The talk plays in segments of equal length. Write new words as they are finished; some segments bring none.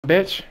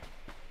bitch.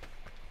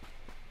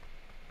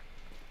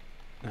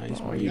 Nice,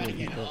 Oh, more We you. gotta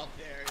even. get up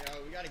there,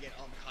 yo. We gotta get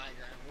up high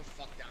ground. We're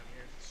fucked down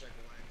here if the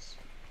circle ends.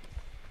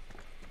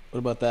 What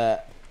about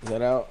that? Is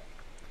that out?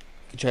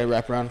 You try to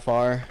wrap around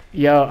far.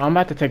 Yo, I'm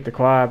about to take the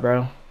quad,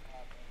 bro.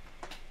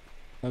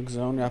 Hug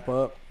zone, wrap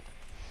up.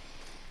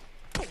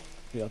 What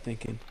y'all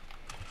thinking?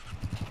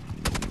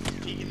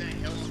 Peeking that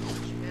hill as much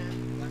as you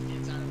can. Left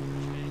hand side of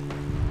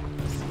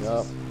him.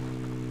 Yup.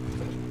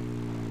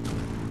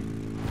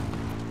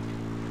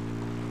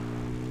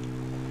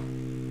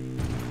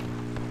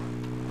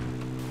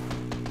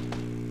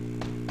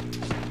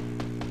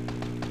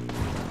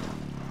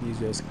 These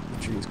guys,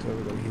 the trees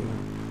covered over here.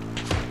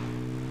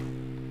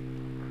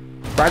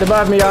 Right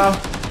above me, y'all.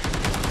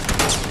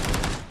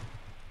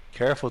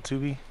 Careful,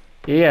 Tubi.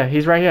 Yeah,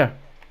 he's right here.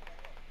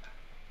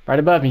 Right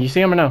above me. You see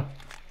him or no?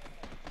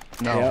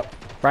 No. Yep.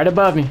 Right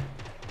above me.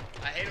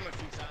 I hit him a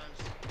few times.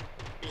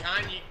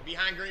 Behind you,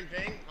 behind green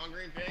ping, on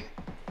green ping.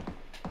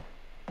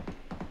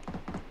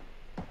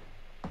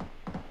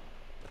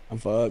 I'm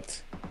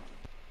fucked.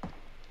 I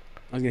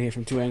was gonna hit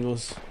from 2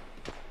 angles.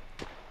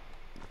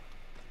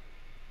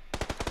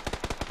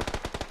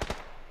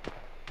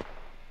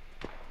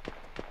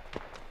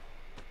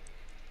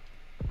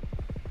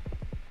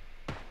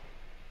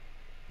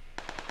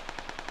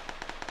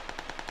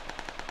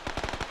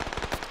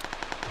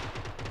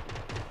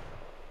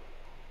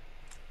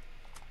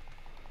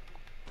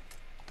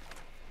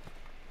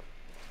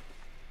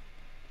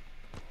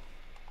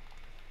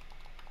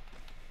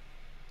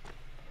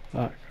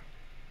 Fuck.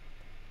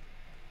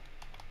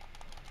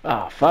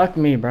 Oh, fuck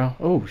me, bro.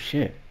 Oh,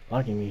 shit.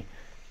 Lucky me.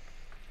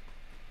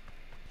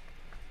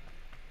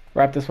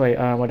 Wrap this way,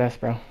 with us,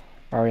 bro.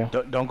 Mario.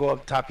 Don't go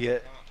up top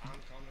yet. I'm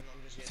coming.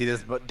 I'm just See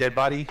getting this dead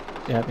body?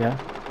 Yep, yeah.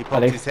 He Are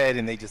poked they... his head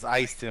and they just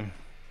iced him.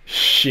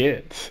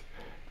 Shit.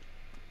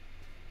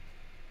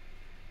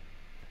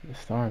 The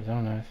storm's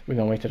on us. We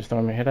gonna wait till the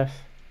storm hit us?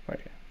 Wait.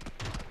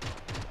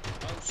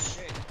 Oh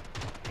shit.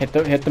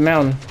 Hit the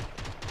mountain.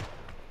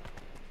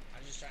 I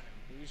was just trying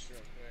to boost real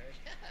quick.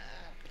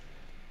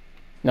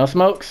 No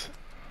smokes?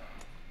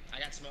 I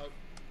got smoke.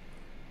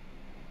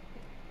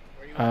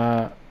 Where you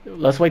at?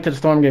 Let's wait till the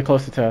storm get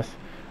closer to us.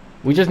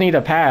 We just need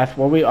a path.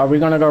 Are we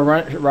gonna go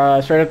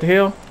run straight up the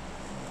hill?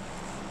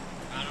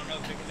 I don't know.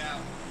 Pick it out.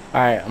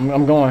 All right,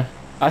 I'm going.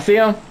 I see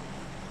him.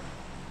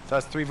 So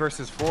that's 3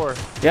 versus 4.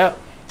 Yep.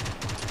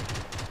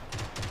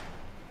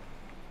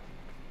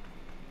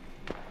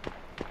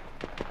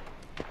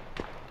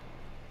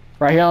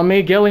 Right here on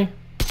me, Gilly.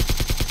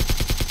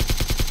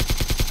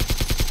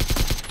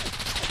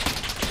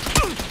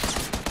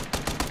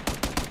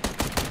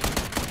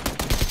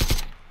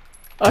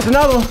 That's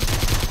another one.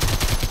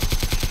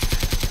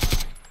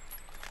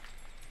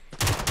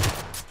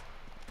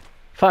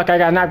 Fuck, I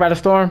got knocked by the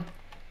storm.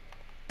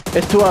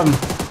 It's 2 of them.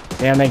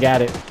 Damn, they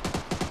got it.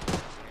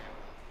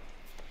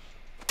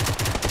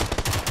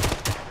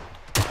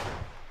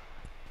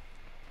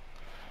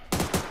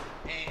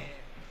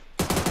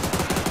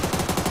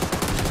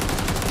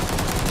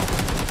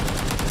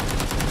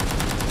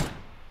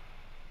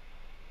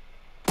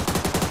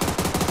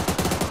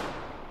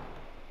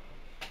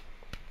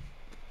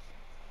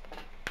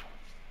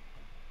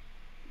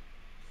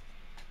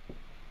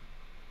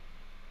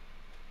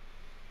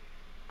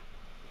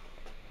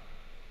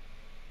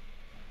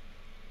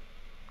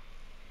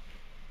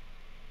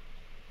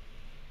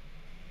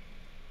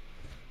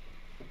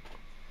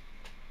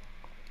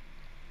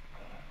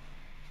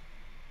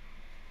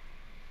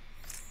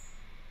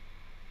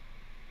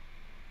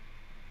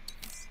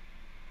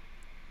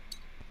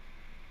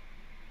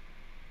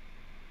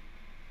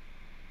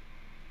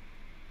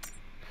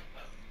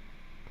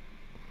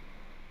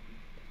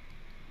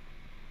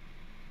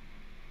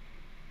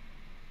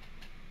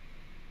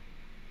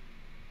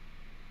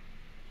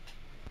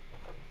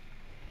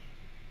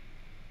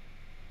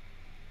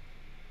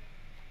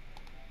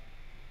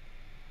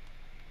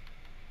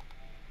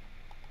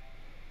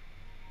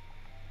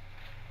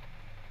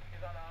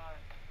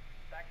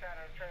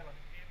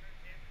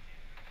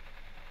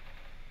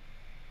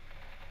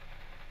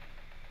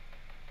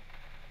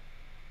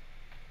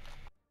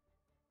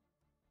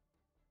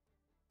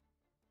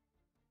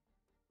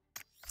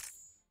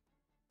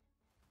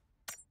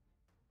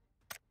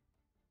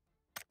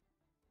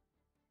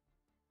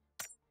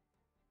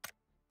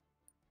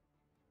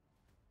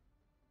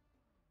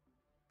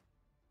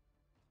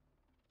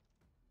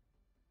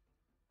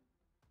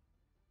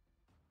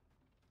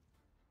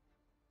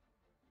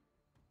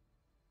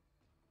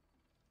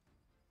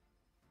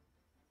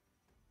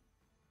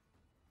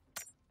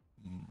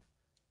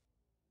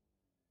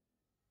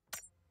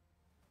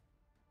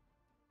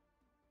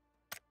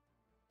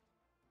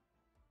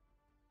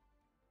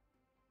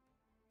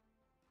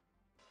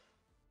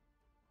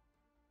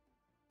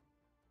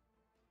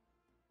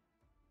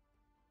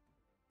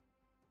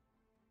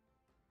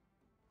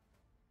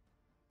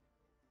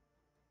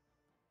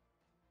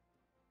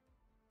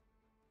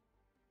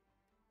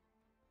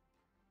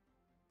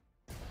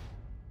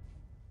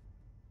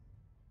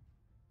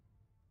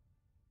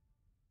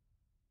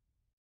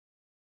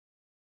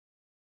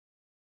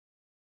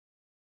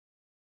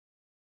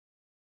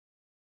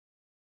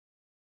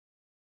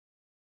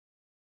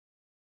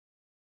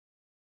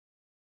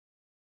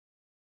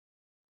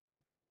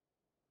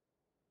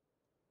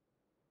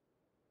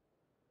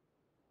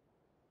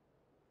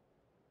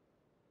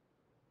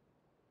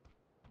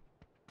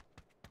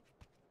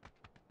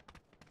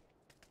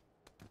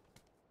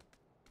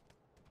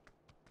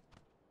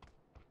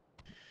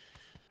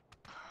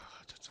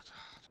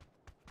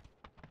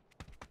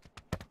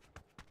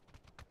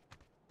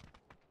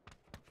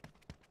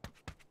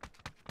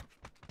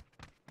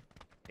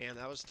 Damn,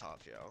 that was tough,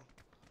 yo.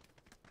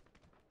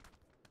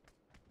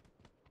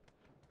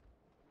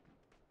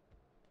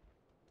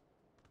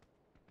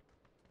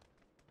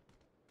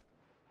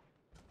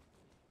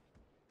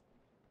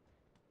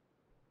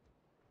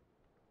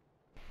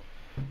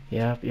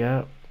 Yep,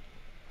 yep.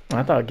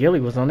 I thought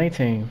Gilly was on their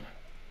team.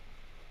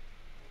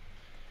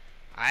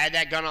 I had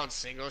that gun on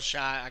single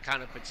shot. I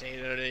kind of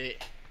potatoed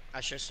it.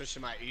 I should have switched to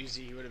my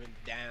Uzi. He would have been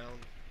down.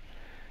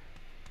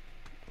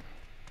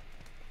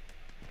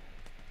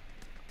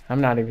 I'm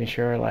not even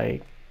sure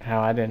like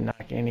how I didn't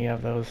knock any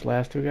of those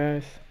last two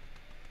guys.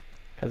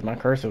 Cause my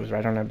cursor was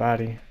right on their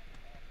body.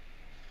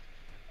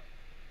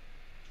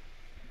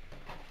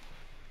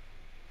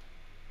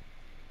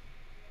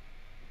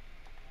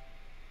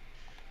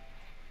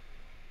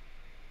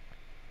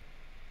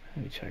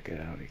 Let me check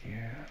it out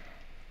again.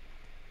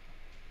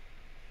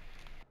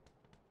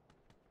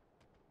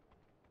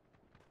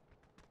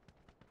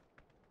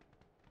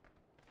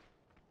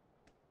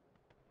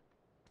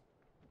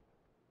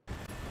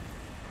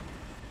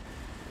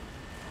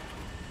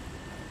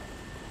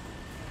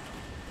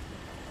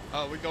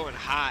 Oh, we're going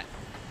hot.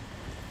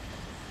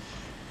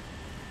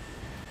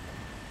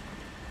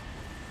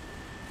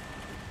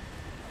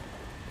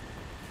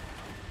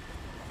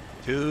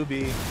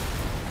 Tubi.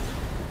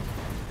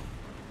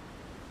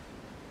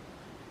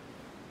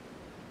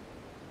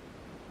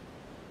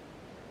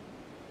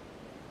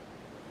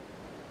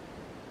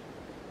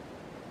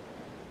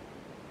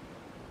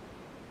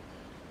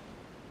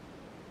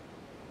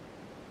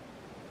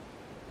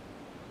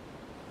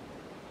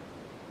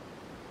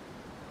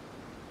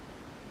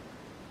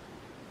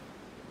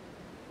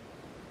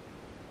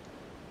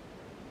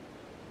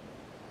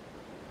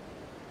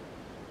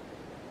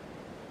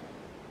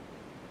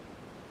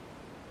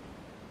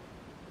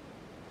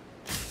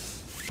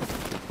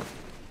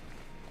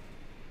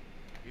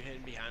 You're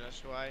hitting behind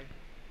us, Dwight?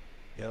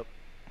 Yep.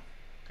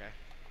 Okay.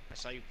 I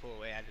saw you pull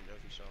away. I didn't know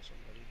if you saw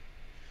somebody.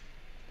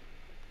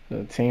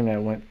 The team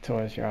that went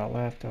towards y'all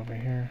left over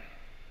here.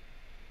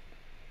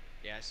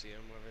 Yeah, I see him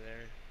over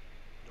there.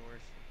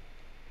 North.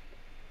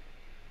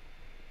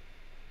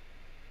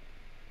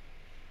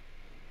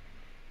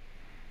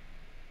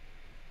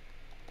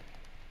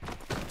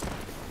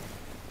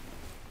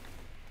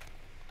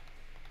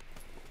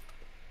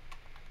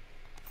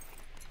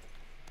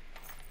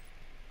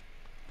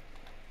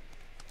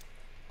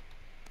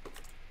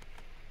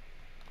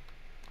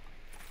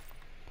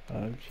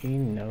 Pubg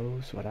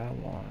knows what I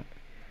want.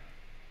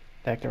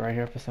 Vector right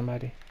here for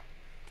somebody.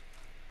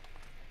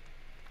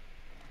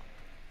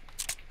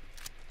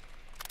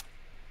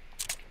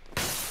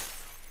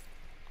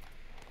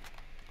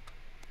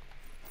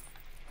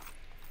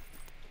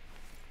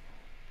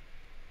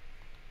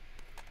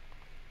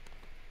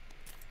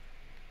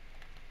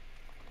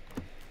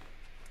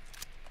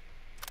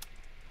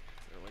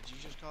 What'd you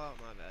just call out?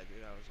 My bad,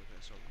 dude. I was looking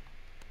at something.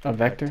 A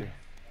Vector.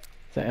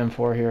 It's an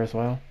M4 here as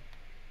well.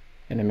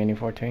 And a Mini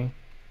 14.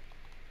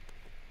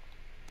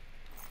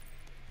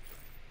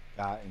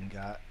 Got and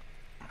got.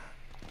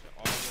 They're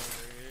all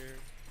over here.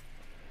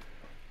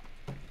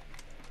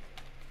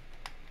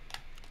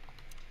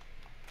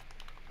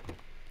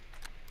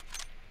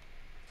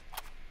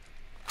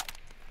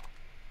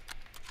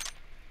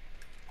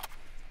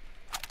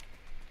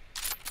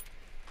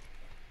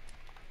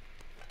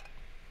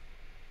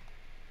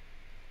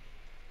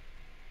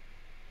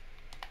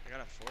 I got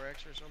a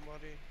 4X or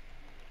somebody.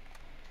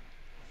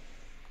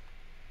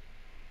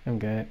 I'm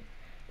good.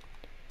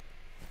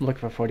 I'm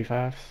looking for 45s.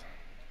 Alright.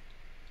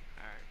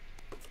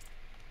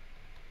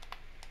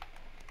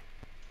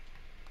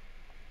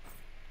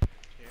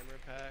 Camera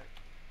pack.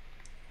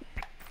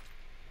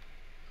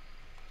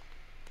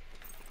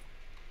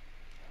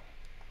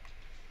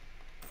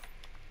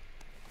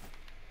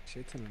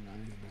 Shit ton of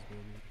nines in this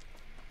building.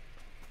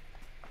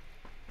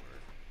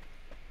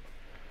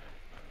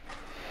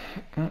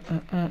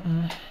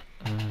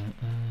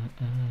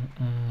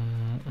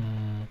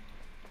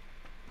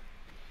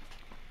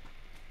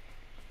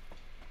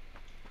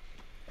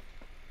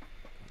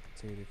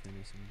 Potato for an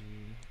SMG.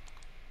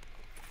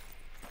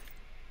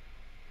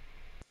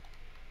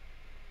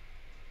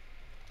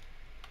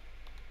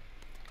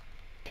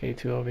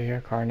 K2 over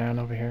here, car 9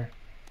 over here.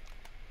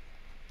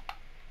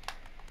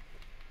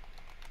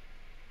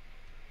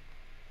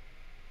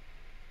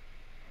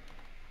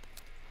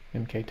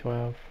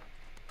 MK12.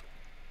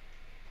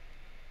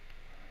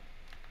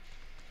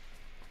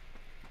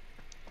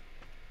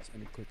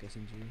 Send a quick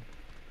SMG.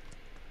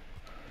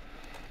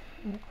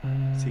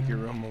 Secret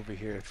room over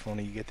here if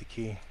only you get the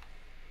key.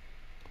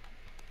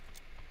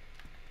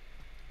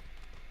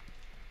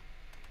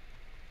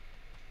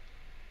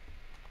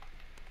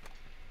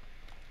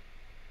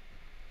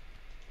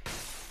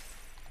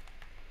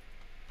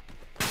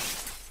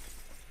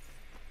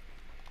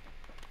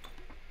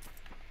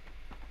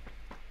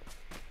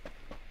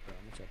 Bro,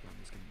 I'm gonna check on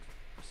this game.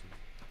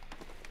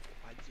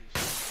 I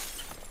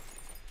just.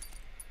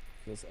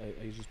 Feels, I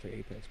usually just play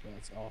Apex, but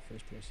it's all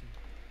first person.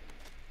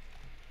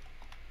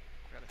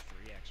 I got a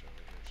 3X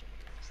over here.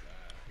 Somebody wants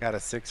that. Got a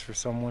 6 for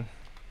someone.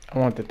 I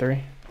want the 3.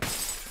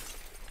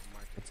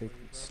 Mark I'll take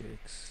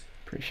 6.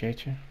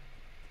 Appreciate you.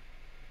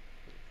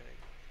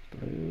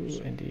 Okay. Blue,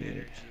 Some indeed.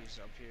 energies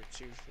up here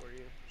too for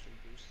you.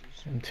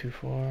 Some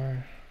boosties.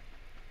 M24.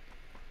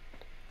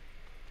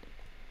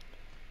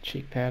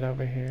 Cheek pad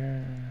over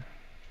here.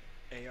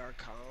 AR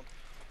comp.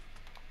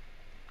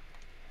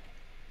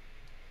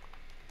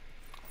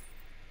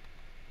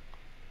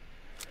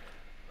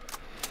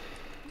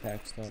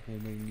 Tax stock,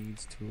 anybody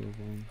needs 2 of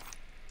them.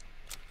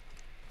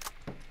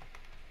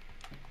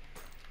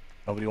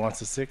 Nobody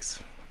wants a 6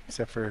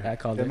 except for I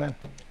called Deadman.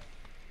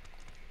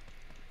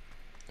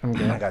 I'm I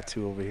good. got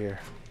 2 over here.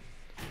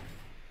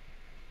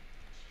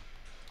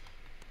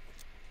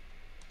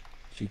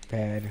 Cheek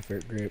pad,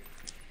 vert grip.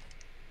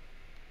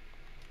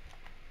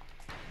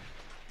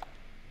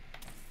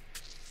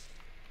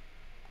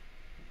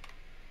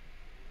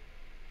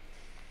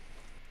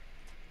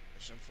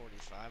 There's some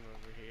 45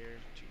 over here.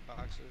 2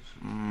 boxes.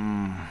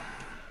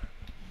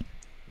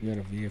 We got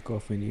a vehicle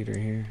if we need her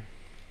here.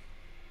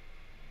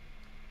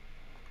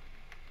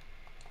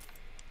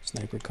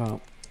 Sniper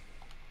comp.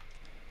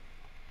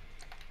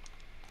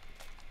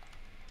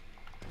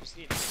 Just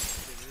need a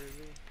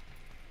Ruby.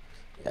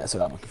 Yeah, that's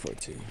what I'm looking for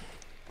too.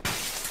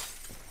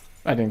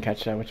 I didn't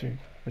catch that. What you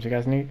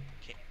guys need?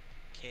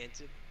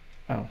 Canted.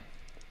 Oh.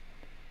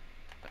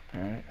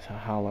 Alright, so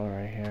hollow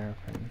right here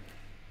from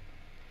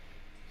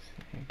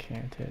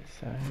canted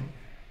side.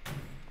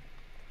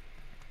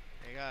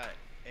 I got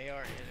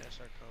AR and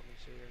SR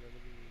compensator.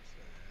 Nobody needs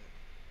that.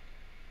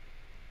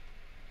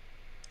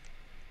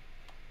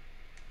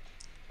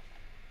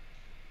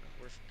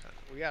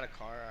 We got a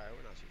car. Alright,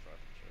 we're not too far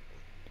from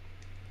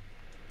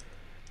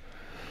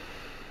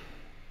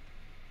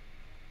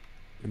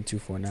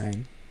circle.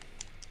 M249.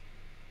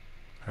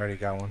 I already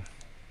got one.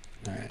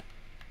 Alright.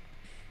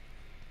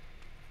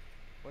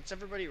 What's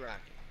everybody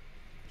rocking?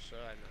 So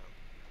I know.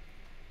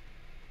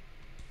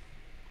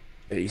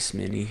 Base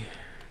mini.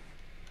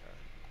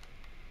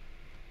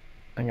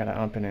 I got an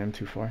ump and an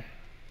M24. Why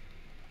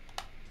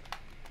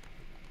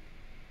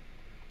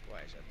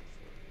is that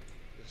before?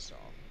 This is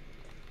all.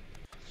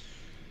 Okay.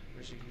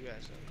 Where's you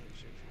guys at? Let me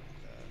see if you want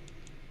that.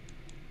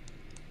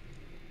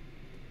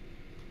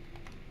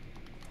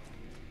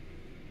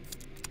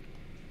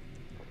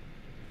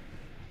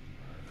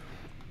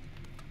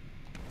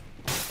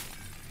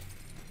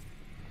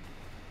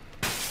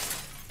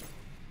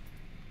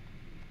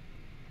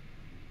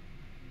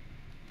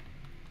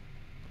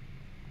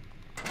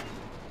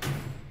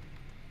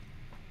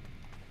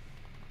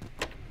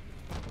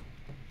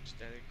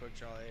 Standing quick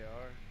draw AR.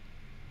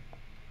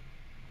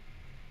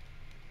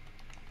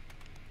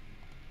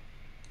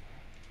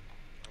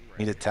 I'm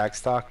ready. Need a tag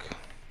stock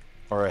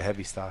or a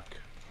heavy stock?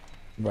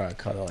 Bro, I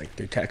caught like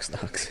 3 tax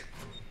stocks.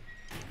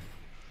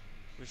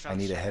 We I found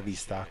need a so heavy much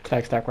stock. shit.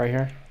 Tag stack right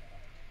here.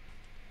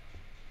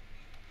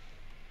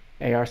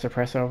 AR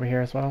suppressor over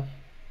here as well.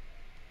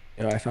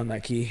 Yo, I found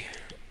that key.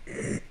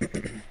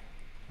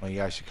 Well, you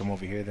guys should come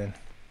over here then.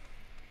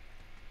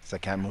 Cause I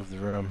can't move the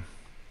room.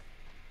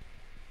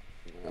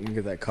 I'm gonna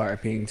get that car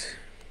pinged.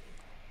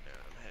 Yeah,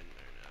 I'm heading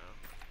there now.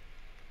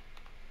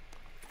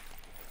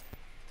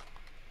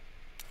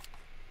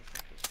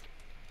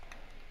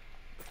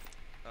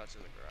 Oh, it's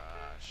in the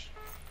garage.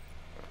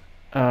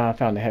 I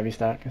found the heavy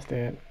stock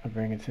instead. I'll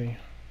bring it to you.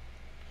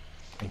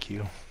 Thank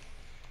you.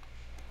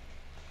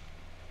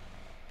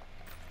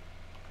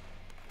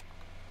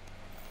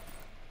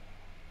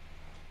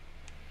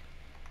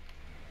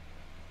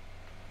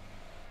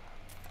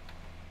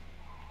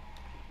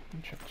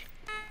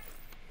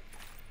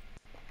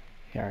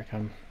 Here I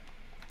come.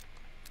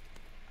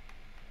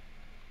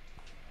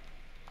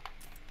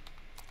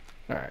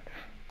 Alright.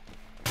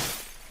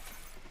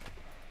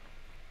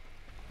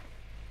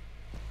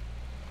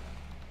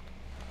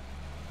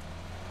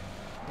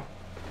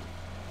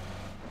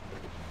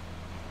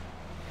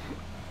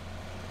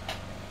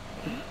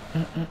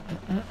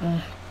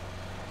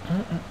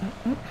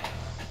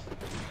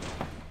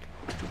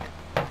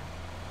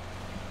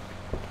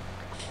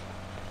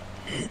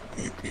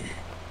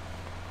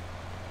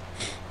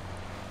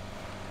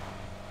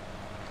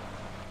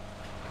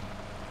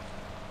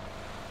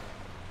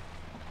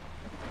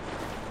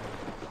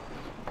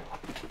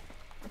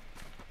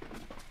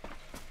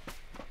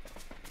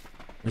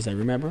 Where's that,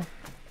 remember?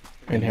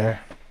 In here.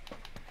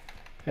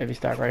 Heavy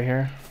stock right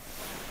here.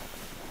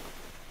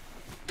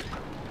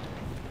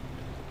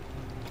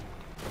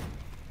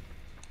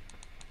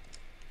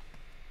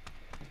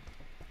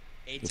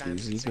 Eight With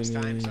times the and 6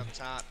 Zeppelin. times up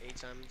top. 8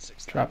 times and 6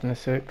 times. Dropping the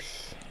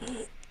 6.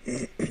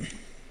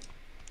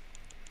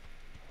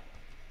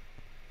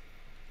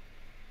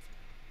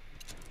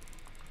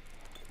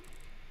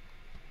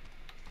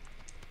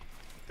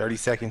 $30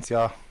 seconds,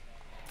 y'all.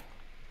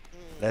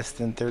 Less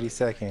than 30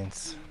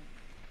 seconds.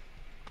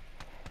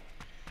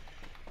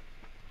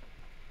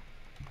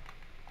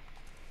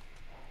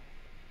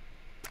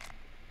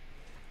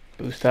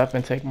 Boost up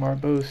and take more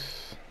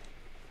boosts.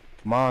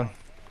 Come on.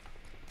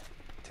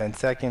 10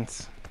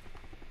 seconds.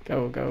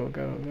 Go, go,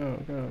 go,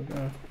 go, go,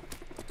 go.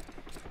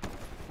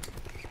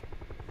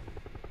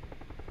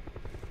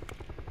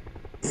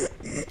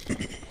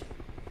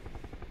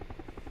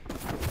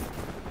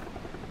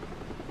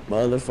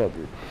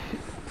 Motherfucker.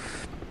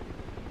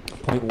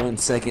 0.1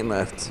 second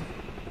left.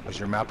 Was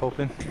your map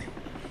open?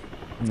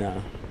 Nah.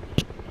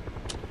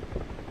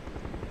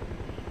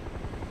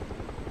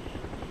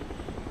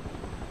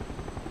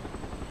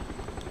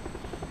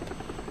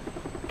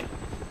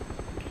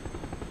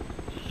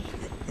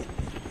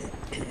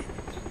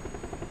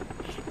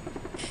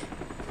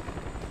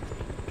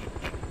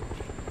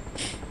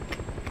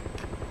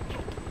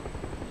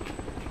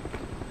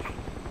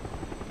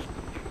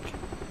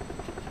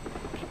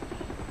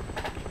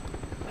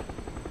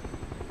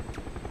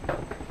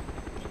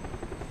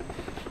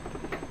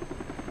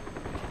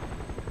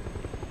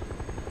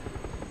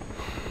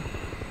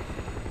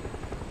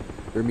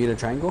 Bermuda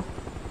Triangle?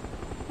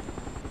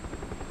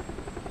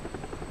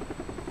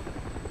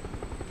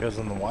 It was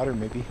in the water,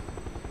 maybe.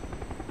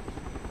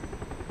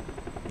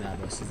 Nah,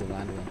 bro, this is the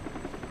land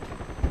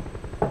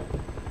one.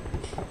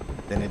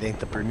 Then it ain't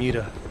the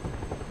Bermuda.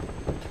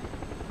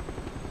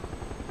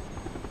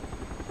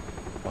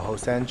 A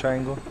Hosan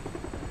triangle.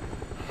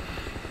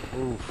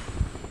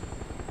 Oof.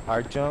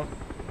 Hard jump.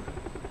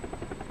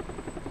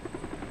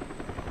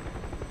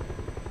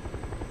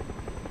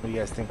 What do you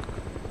guys think?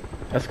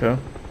 That's cool.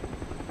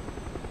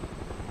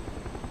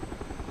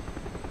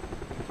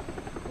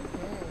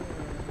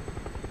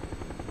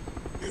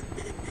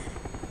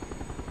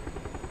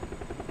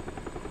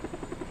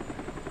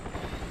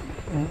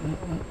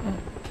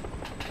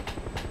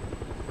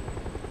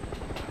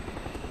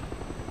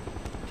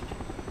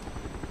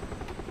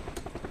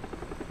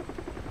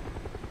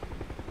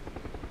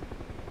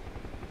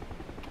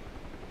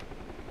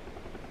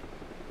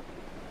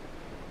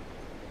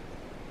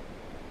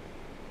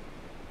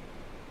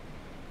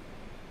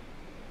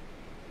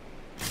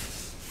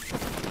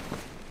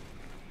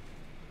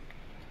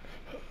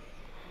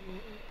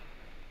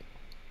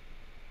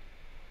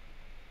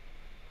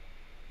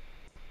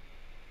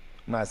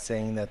 I'm not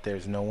saying that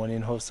there's no one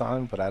in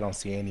Hosan, but I don't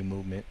see any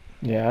movement.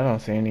 Yeah, I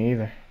don't see any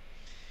either.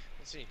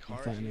 I see I'm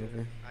cars flying here.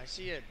 over. I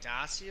see a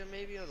Dacia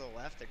maybe on the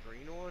left, the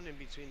green one in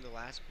between the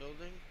last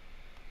building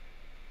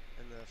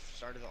and the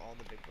start of all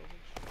the big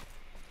buildings.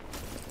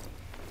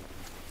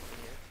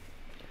 Here.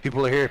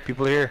 People are here.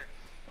 People are here.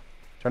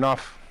 Turn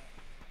off.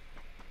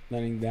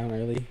 Landing down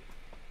early.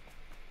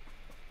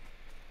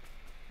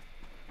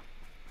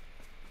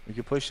 You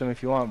can push them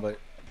if you want, but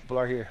people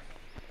are here.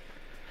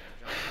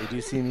 They do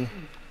see me.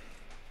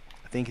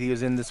 I think he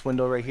was in this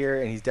window right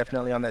here, and he's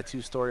definitely on that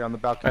 2-story on the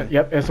balcony.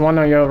 Yep, it's one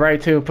on your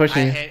right too,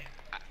 pushing you.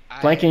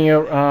 Flanking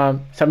you,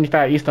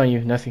 75 east on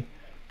you, Nessie.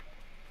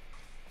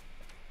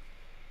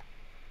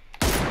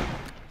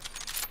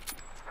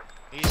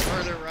 He's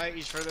further right.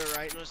 He's further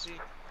right, Nussy.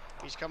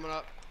 He's coming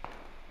up.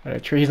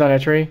 That tree, he's on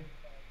that tree.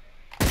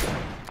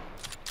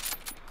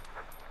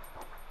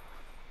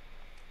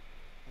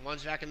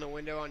 One's back in the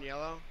window on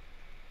yellow.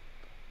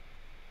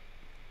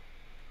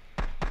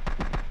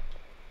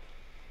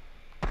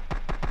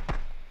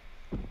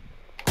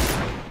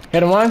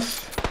 Hit him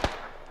once.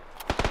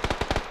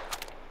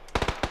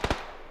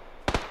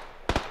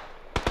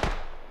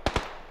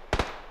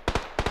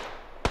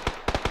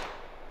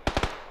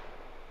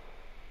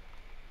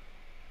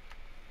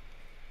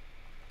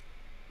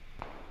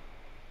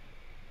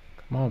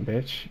 Come on,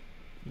 bitch.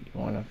 You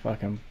wanna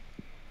fucking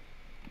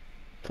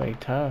play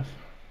tough?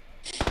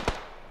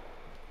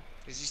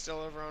 Is he still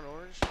over on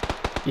orange?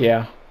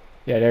 Yeah.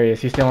 Yeah, there he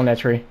is. He's still on that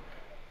tree.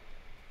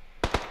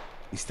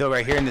 He's still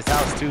right here in this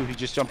house, too. He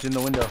just jumped in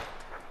the window.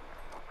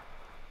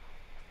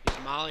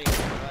 He's mollying to the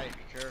right.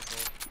 Be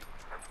careful.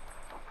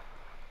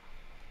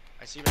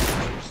 I see him in the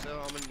tree still.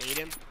 I'm gonna nade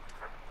him.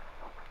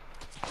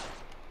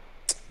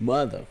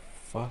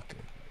 Motherfucker.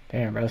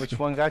 Damn, bro. Which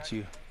one got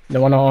you?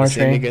 The one on orange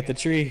Same tree. nigga at the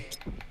tree.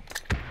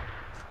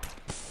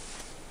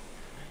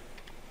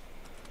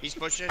 He's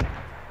pushing.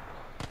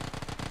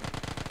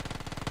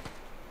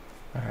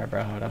 Alright,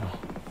 bro, hold on.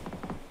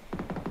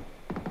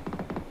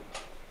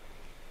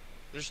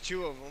 There's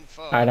two of them.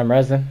 Fuck. Alright, I'm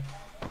resin.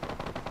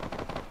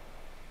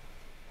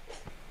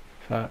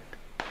 Fuck.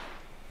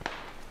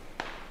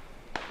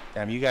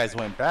 Damn, you guys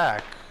went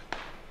back.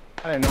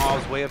 I didn't know I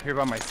was way up here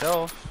by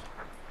myself.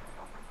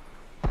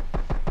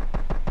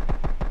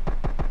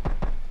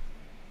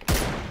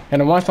 Hit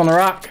him once on the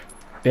rock.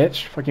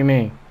 Bitch, fuck you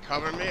mean?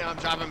 Cover me. I'm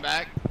dropping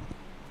back.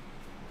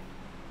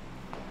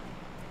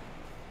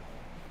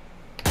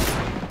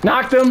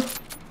 Knocked him!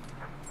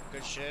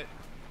 Good shit.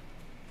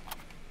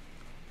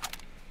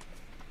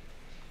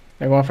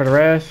 They're going for the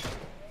res.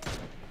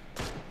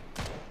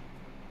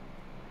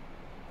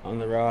 On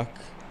the rock.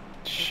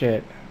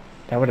 Shit.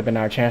 That would have been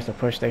our chance to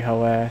push they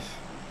whole ass.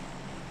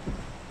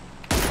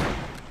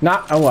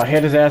 Not. Oh, I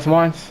hit his ass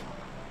once.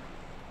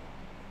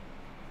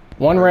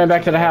 One ran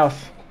back to the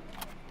house.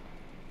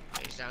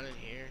 He's down in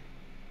here.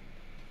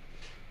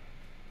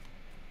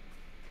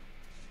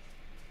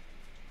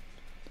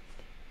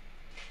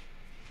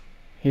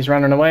 He's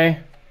running away.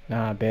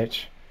 Nah,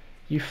 bitch.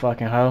 You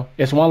fucking hoe.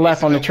 It's one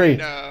left He's on in the tree.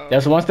 window.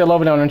 There's one still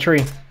over there on the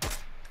tree.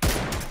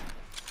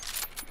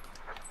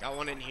 Got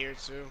one in here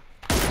too.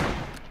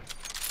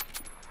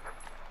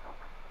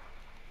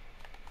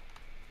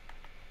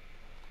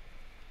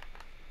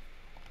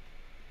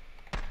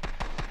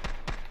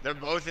 They're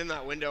both in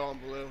that window on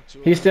blue. Two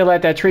of He's them. still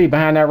at that tree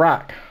behind that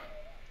rock.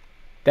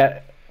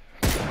 That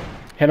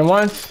hit him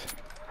once.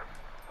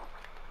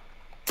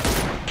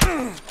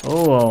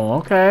 Oh,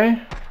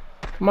 okay.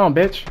 Come on,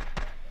 bitch.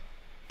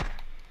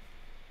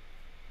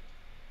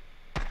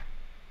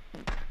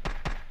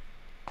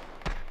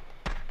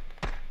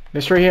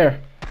 This tree here.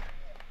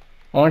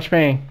 Orange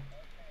pain.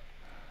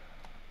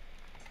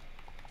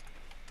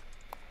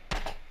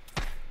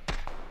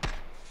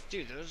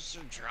 Dude, those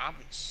are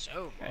dropping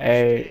so much.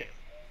 Hey,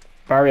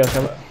 Barrios,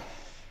 hello.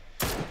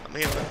 Damn. I'm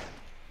healing.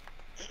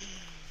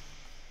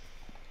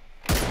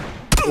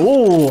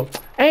 Ooh,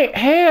 hey,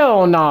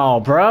 hell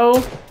no,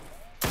 bro.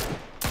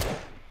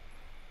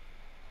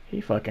 He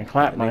fucking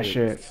clapped my Nigga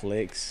shit.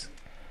 Flicks.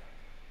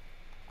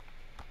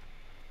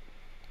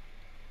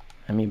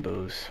 Let me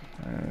boost.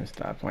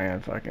 Stop playing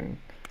fucking.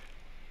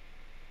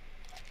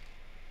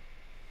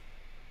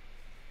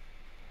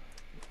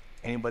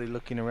 Anybody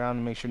looking around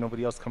to make sure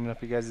nobody else coming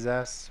up your guys'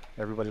 ass?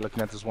 Everybody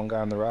looking at this one guy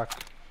on the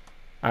rock.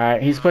 All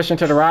right, he's pushing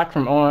to the rock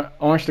from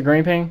orange to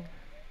green ping.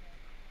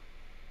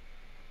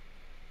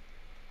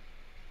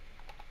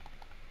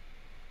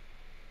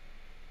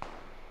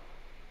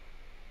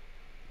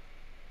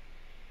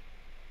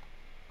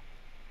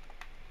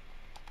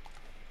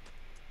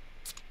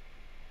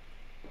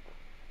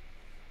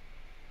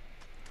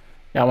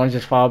 Y'all want to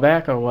just fall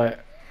back or what?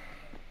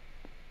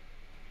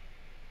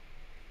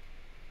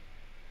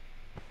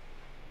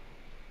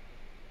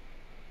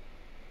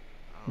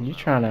 I don't You know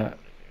trying what to?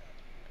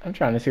 I'm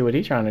trying to see what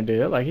he's trying to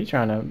do. Like he's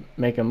trying to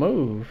make a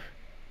move.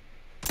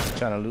 I'm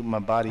trying to loot my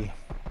body.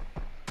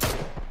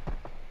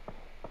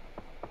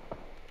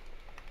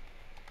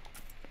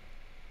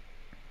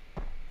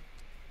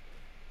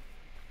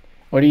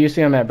 What do you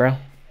see him at, bro?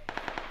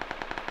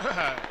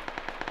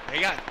 They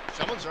got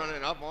someone's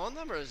running up on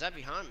them, or is that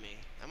behind me?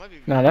 That might be.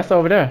 No, that's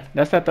over there.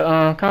 That's at the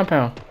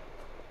compound.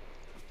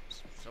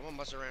 Someone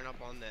must have ran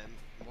up on them.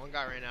 One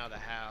guy ran out of the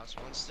house.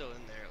 One's still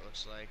in there. It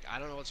looks like. I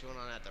don't know what's going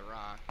on at the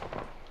rock.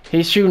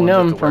 He's shooting One's at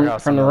them the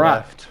warehouse from on the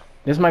rock. left.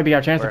 This might be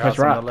our chance to push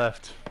Warehouse on the rock.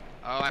 left.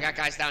 Oh, I got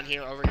guys down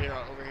here, over here,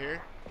 over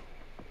here.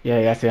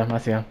 Yeah, I see him. I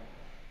see him.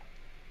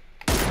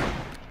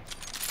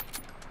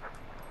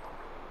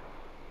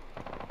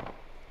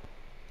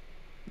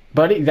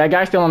 Buddy, that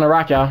guy's still on the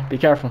rock, y'all. Be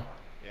careful.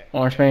 Yeah.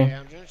 Orange pain.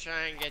 Yeah, I'm gonna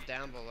try and get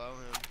down below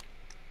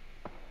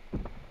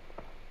him.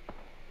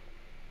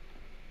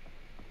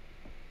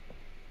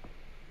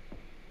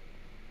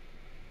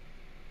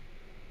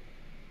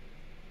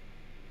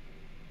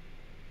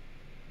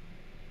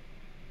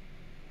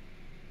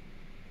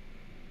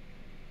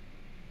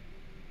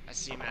 I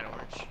see him at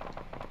orange.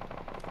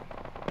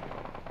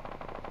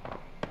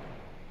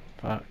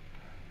 Fuck.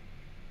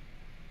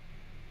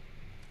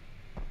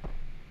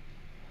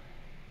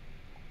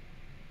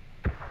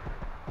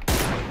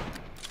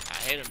 I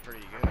hit him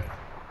pretty good.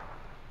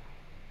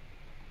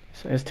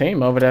 So his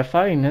team over there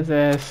fighting his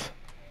ass.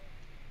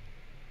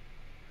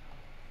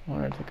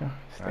 Wanted to go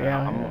stay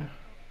out here.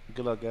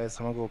 Good luck, guys.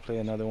 I'm gonna go play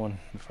another one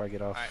before I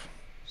get off. Alright.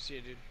 See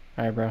you, dude.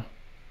 Alright, bro.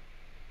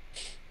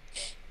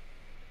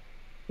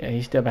 Yeah,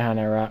 he's still behind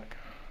that rock.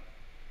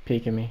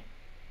 Peeking me.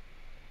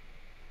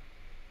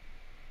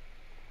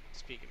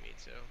 Speaking me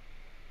too.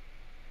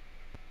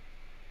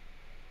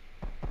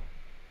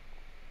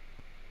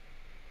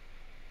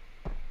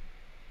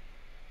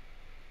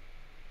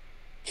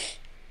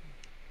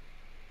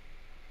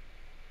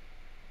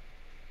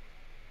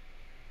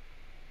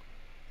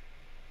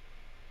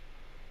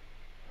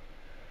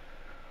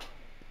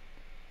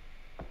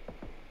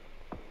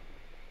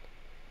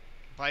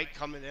 Bike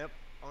coming up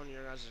on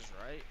your guys'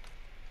 right.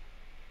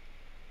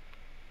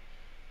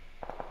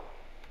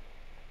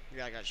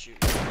 Yeah, I got shooting.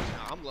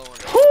 Now I'm low on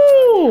it.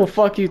 Whoo!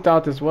 Fuck you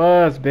thought this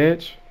was,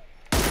 bitch.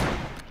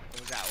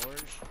 Was that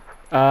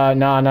orange?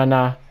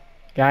 Nah.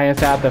 Guy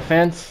inside the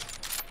fence.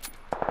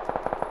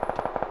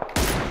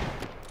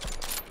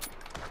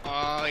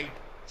 Oh,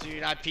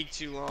 dude, I peeked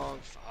too long.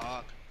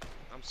 Fuck.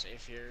 I'm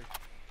safe here.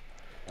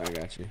 I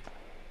got you.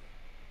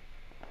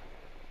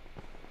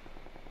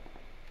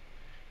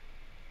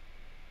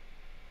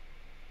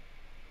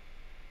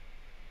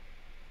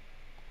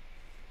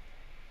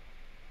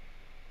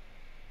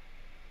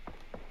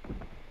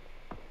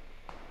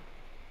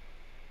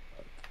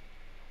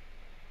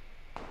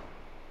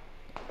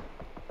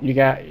 You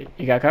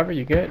got cover?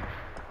 You good?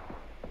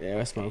 Yeah,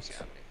 I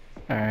smoked.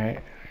 Alright.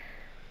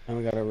 And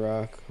we got a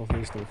rock. Hopefully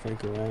he's gonna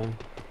flank around.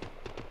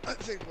 I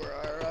think we're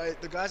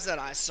alright. The guys that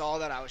I saw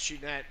that I was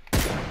shooting at,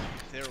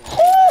 they were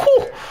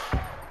way back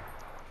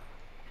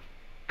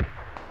there.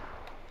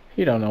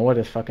 He don't know where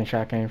this fucking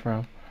shot came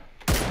from.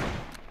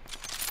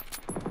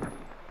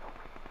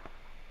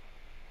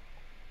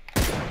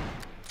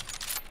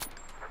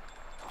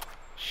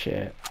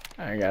 Shit.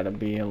 I gotta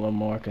be a little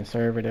more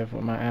conservative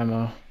with my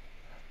ammo.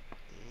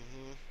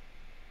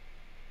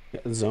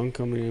 Got the zone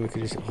coming in. We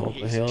can just hold the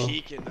He's hill.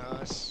 peeking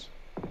us.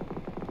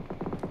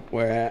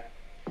 Where at?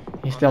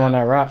 He's still on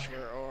that rock.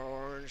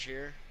 Orange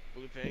here.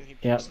 Blue ping. He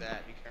peeks Yep.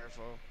 that. Be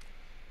careful.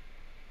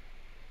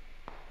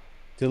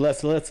 To the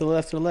left, to the left, to the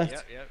left, to the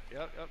left.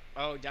 Yep.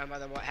 Oh, down by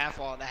the half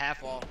wall, the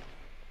half wall.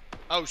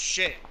 Oh,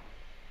 shit.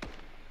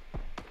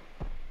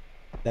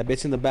 That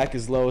bitch in the back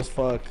is low as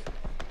fuck.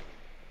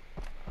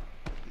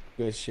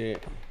 Good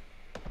shit.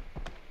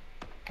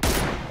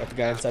 Got the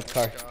guy inside the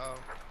car. Let's go.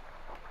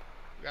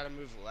 We gotta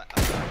move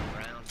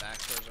around back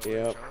towards the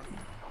Yep. orange zone.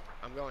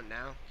 I'm going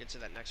now. Get to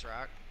that next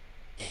rock.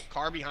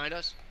 Car behind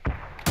us.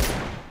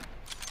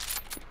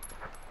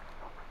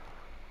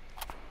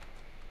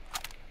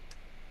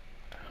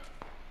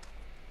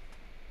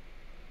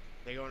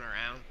 They going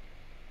around.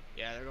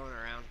 Yeah, they're going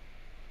around.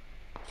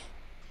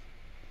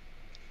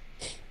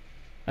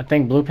 I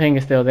think Blue Ping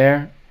is still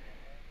there.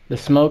 The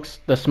smokes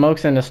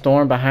in the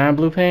storm behind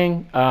Blue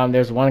Ping.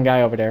 There's one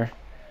guy over there.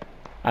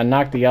 I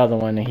knocked the other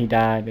one and he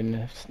died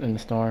in the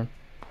storm.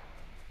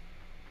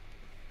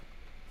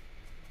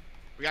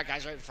 We got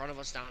guys right in front of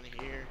us down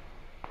here.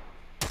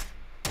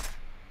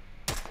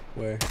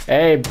 Where?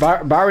 Hey,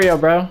 Barrio,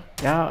 bro.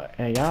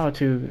 Y'all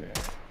two.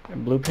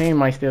 Blue Ping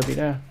might still be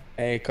there.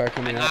 Hey, car I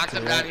coming out. knocked To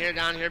him the right.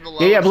 down here below.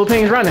 Yeah, us. Blue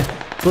Ping's running.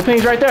 Blue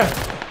Ping's right there.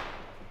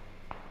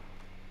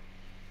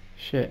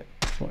 Shit.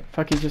 What the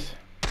fuck he just...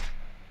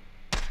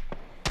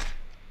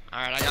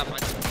 Alright, I got my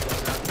two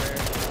out there.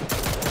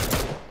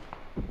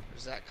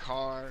 There's that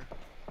car.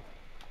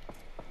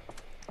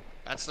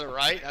 That's the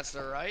right.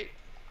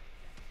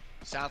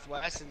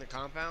 Southwest in the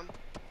compound.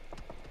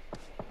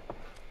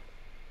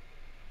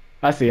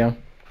 I see him.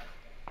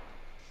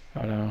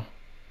 Hold on.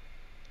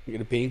 You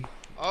get a ping?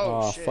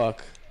 Oh, shit.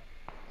 Fuck.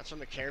 That's from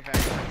the care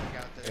package I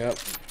got there. Yep.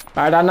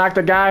 Alright, I knocked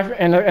the guy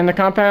in the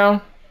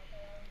compound.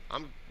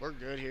 We're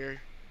good here.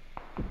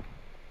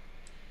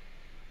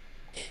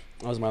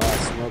 That was my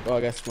last smoke. Oh,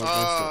 I got smoke.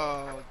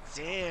 Oh,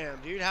 damn,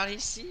 dude. How'd he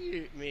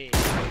see me?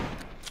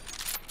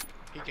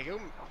 He could kill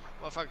me.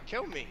 Motherfucker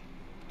kill me.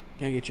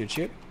 Can I get you a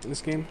chip in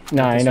this game?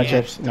 Nah, ain't no Yeah,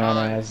 chips. it's No,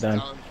 done, that's it's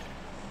done.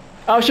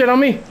 Oh shit, on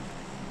me.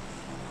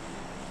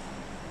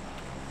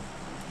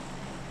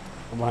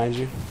 I'm behind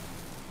you.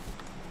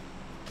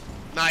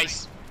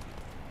 Nice.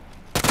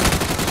 Burn,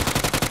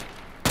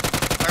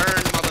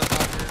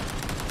 motherfucker.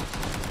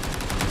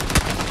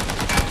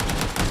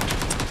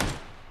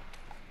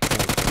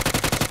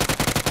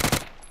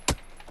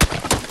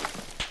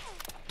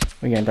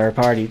 We getting third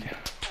partied.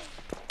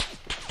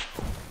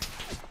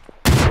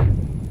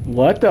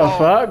 What the Oh.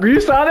 fuck?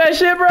 You saw that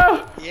shit,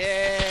 bro?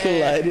 Yeah.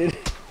 Collided.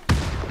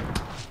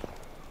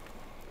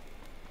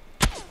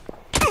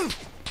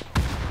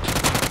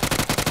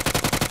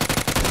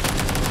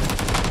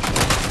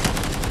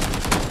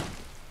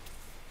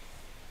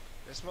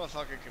 This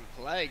motherfucker can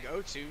play.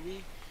 Go to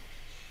me.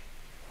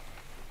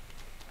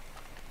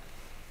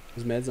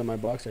 There's meds on my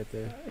box right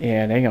there.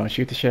 Yeah, they gonna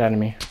shoot the shit out of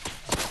me.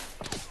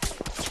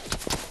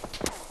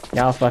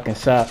 Y'all fucking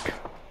suck.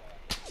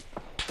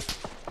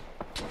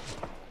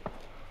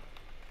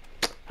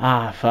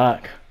 Ah,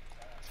 fuck.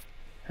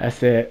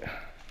 That's it.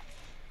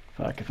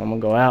 Fuck, if I'm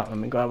gonna go out, let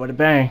me go out with a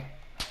bang.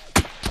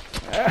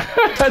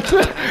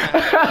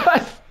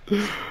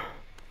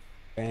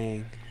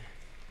 Bang.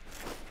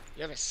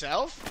 You have a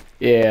self?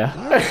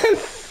 Yeah.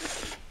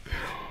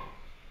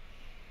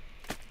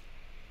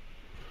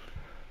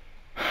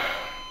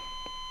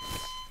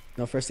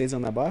 No first aids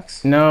on that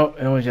box? No,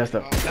 it was just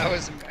a... Oh, that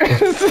was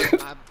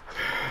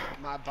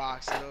my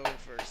box. No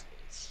first.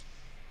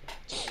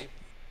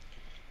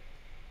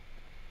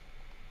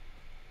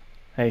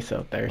 Hey,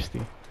 so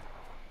thirsty.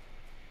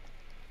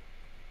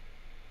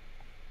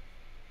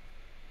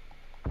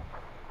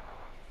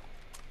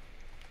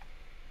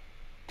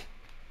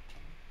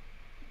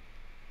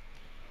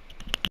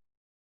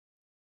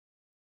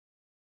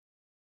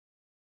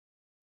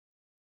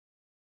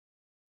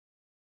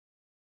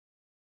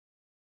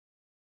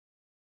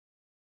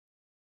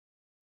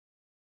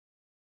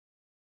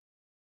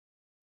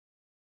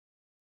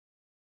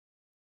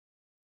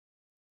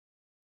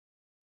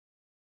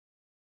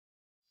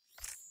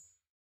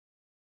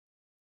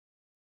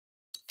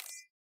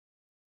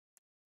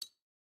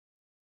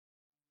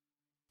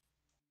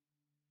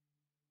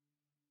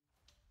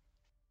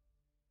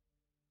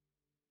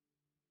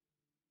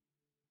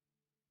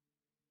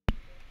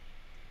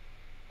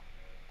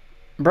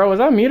 Bro, was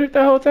I muted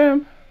the whole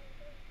time?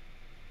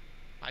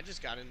 I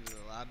just got into the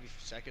lobby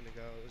a second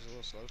ago. It was a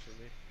little slow for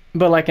me.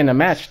 But like in the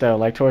match though,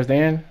 like towards the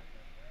end?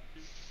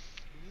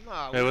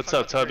 Nah, Hey, we what's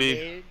up, fucking Tubby?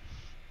 grenade.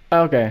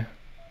 Okay.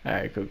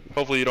 Alright, cool.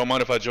 Hopefully you don't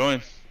mind if I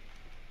join.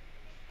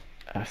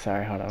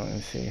 Sorry, hold on, let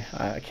me see.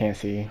 I can't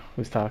see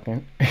who's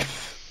talking.